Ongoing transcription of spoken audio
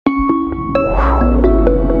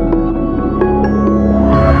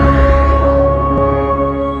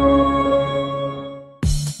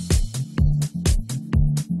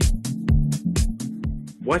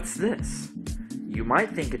What's this? You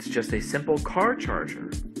might think it's just a simple car charger,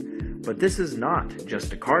 but this is not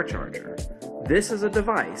just a car charger. This is a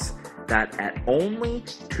device that at only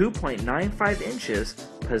 2.95 inches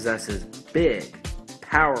possesses big,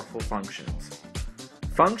 powerful functions.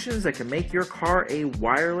 Functions that can make your car a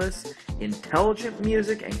wireless, intelligent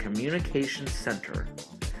music and communication center.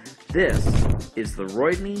 This is the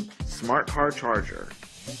Roidme Smart Car Charger.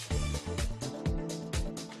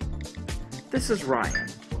 This is Ryan.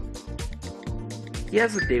 He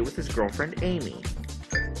has a date with his girlfriend Amy.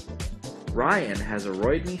 Ryan has a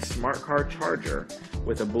Roidme Smart Car Charger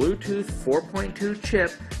with a Bluetooth 4.2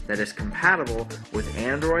 chip that is compatible with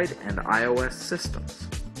Android and iOS systems.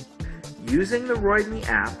 Using the Roidme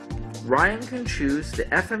app, Ryan can choose the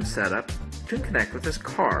FM setup to connect with his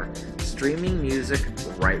car, streaming music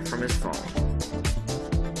right from his phone.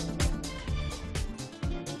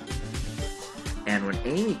 And when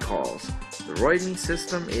Amy calls, the Roidme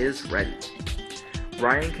system is ready.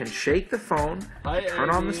 Ryan can shake the phone and turn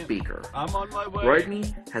on the speaker. I'm on my way.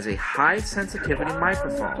 Roidme has a high sensitivity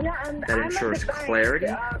microphone that ensures clarity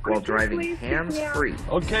while driving hands-free.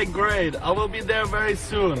 Okay, great. I will be there very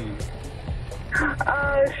soon.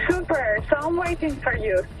 Super. So I'm waiting for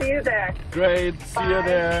you. See you there. Great. See you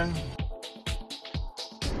there.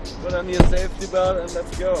 Put on your safety belt and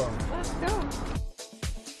let's go. Let's go.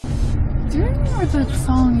 Do you remember that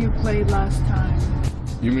song you played last time?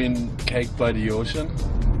 You mean Cake by the Ocean?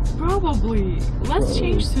 Probably. Let's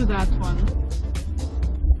change to that one.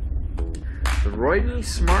 The Roidme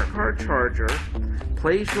Smart Car Charger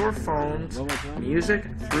plays your phone's music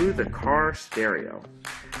through the car stereo.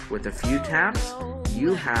 With a few taps,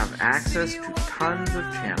 you have access to tons of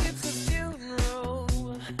channels.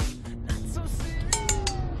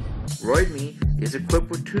 Roidme is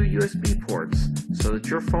equipped with 2 USB ports so that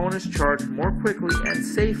your phone is charged more quickly and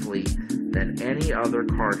safely than any other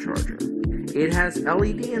car charger. It has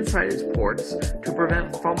LED inside its ports to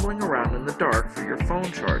prevent fumbling around in the dark for your phone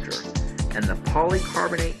charger, and the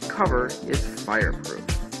polycarbonate cover is fireproof.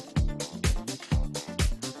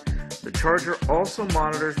 The charger also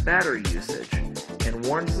monitors battery usage and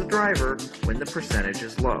warns the driver when the percentage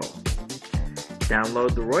is low.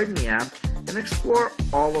 Download the Roidme app and explore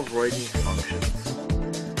all of Roidme's functions.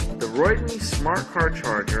 The Roidme Smart Car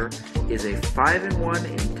Charger is a 5-in-1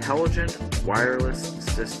 intelligent wireless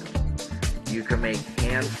system. You can make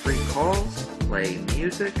hands-free calls, play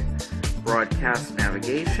music, broadcast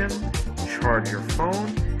navigation, charge your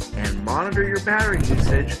phone, and monitor your battery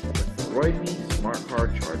usage with the Roidme Smart Car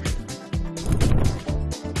Charger.